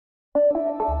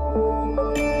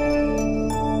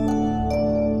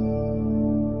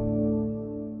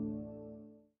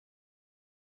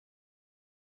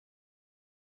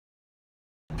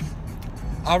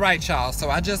All right, y'all. So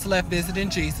I just left visiting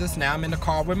Jesus. Now I'm in the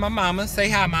car with my mama. Say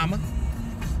hi, mama.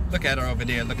 Look at her over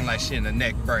there looking like she in a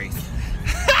neck brace.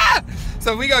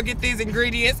 So we gonna get these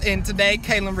ingredients, and today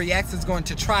Kalen Reacts is going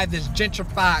to try this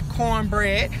gentrified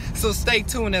cornbread. So stay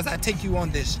tuned as I take you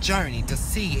on this journey to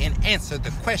see and answer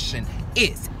the question,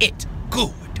 is it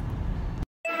good?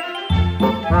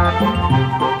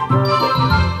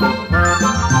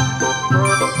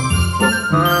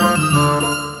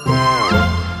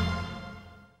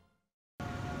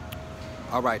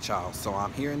 All right, y'all, so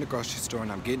I'm here in the grocery store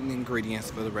and I'm getting the ingredients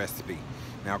for the recipe.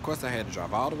 Now, of course, I had to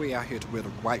drive all the way out here to where the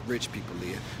white rich people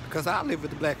live, because I live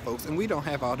with the black folks and we don't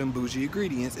have all them bougie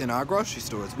ingredients in our grocery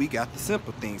stores. We got the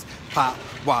simple things: pop,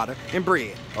 water, and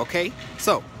bread, okay?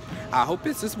 So, I hope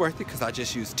this is worth it, because I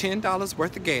just used $10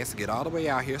 worth of gas to get all the way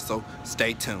out here, so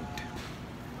stay tuned.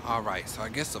 All right, so I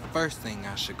guess the first thing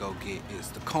I should go get is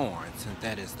the corn, since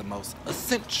that is the most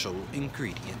essential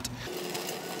ingredient.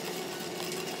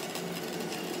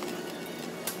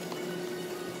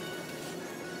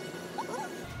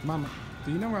 Mama,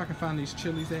 do you know where I can find these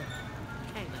chilies at?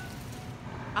 Kalen,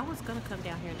 I was gonna come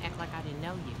down here and act like I didn't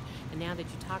know you. And now that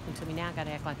you're talking to me, now I gotta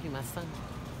act like you're my son.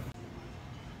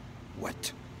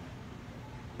 What?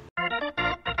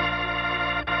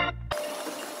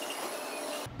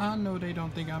 I know they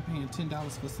don't think I'm paying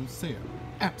 $10 for some syrup.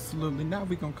 Absolutely not.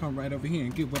 We're gonna come right over here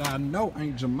and get what I know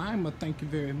ain't Jemima. Thank you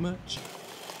very much.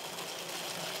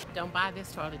 Don't buy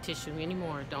this toilet tissue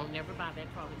anymore. Don't never buy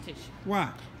that toilet tissue.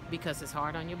 Why? Because it's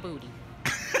hard on your booty.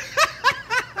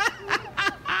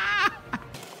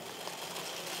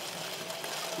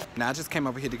 Now, I just came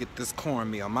over here to get this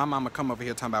cornmeal. My mama come over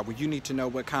here talking about, well, you need to know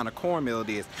what kind of cornmeal it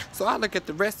is. So I look at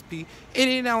the recipe and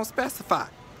it don't specify.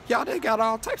 Y'all, they got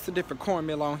all types of different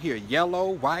cornmeal on here. Yellow,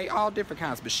 white, all different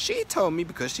kinds. But she told me,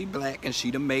 because she black and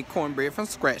she done made cornbread from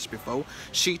scratch before,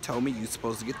 she told me you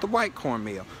supposed to get the white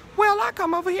cornmeal. Well, I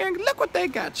come over here and look what they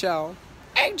got, y'all.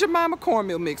 Aunt Jemima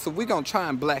cornmeal mix, so we're gonna try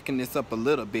and blacken this up a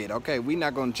little bit, okay? We're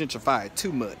not gonna gentrify it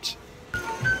too much.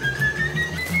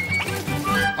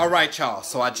 All right, y'all,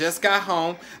 so I just got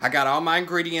home. I got all my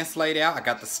ingredients laid out. I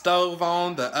got the stove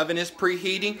on, the oven is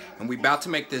preheating, and we about to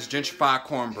make this gentrified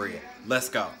cornbread. Let's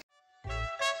go.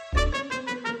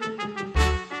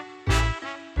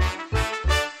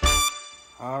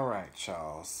 All right,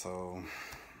 y'all, so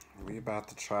we about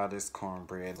to try this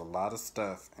cornbread. A lot of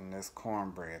stuff in this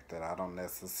cornbread that I don't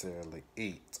necessarily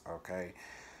eat, okay?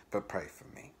 But pray for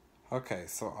me. Okay,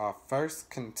 so our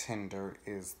first contender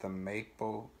is the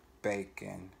maple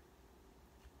bacon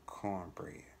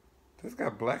cornbread. This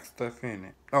got black stuff in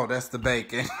it. Oh, that's the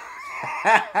bacon.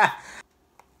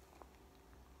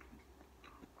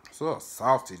 It's a little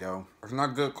salty though. It's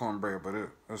not good cornbread, but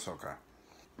it's okay.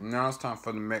 Now it's time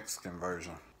for the Mexican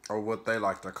version, or what they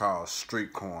like to call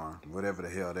street corn, whatever the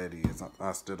hell that is.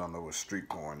 I still don't know what street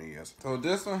corn is. So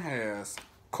this one has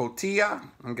cotija.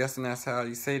 I'm guessing that's how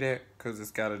you say that, because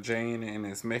it's got a J in it and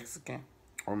it's Mexican.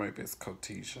 Or maybe it's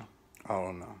cotija. I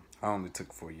don't know. I only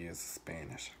took 4 years of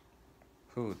Spanish.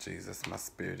 Oh, Jesus, my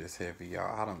spirit is heavy,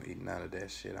 y'all. I don't eat none of that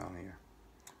shit on here.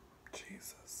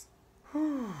 Jesus.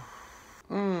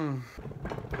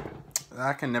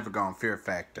 I can never go on Fear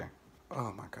Factor.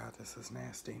 Oh my God, this is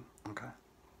nasty. Okay.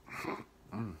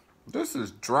 This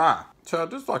is dry.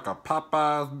 Child, this is like a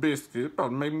Popeye's biscuit. It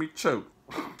probably made me choke.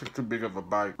 It's too big of a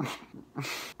bite.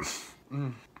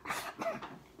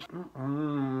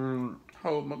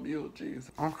 Hold my mule,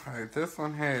 Jesus. Okay, this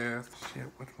one has, shit,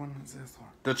 which one is this one?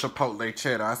 The chipotle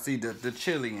cheddar. I see the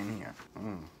chili in here.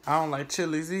 I don't like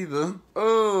chilies either.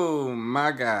 Oh,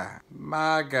 my God.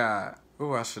 My God.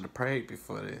 Oh, I should have prayed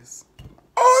before this.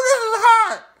 Oh, this is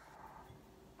hot.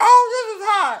 Oh, this is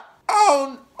hot.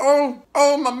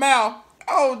 Oh, my mouth.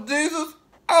 Oh, Jesus.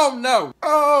 Oh, no.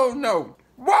 Oh, no.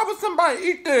 Why would somebody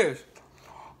eat this?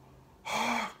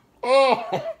 Oh,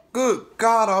 good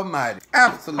God Almighty.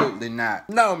 Absolutely not.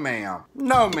 No, ma'am.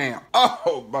 No, ma'am.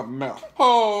 Oh, my mouth.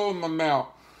 Oh, my mouth.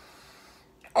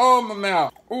 Oh, my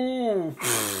mouth. Ooh.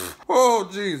 Oh,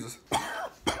 Jesus.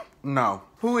 No.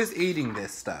 Who is eating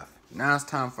this stuff? Now it's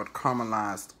time for the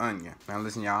caramelized onion. Now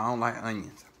listen, y'all, I don't like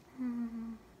onions.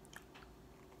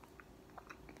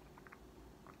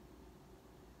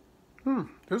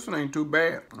 This one ain't too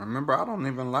bad. Remember, I don't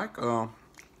like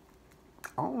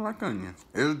onions.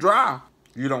 It's dry.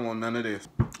 You don't want none of this.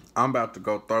 I'm about to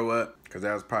go throw up, because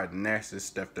that was probably the nastiest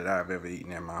stuff that I've ever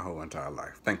eaten in my whole entire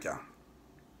life. Thank y'all.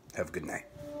 Have a good night.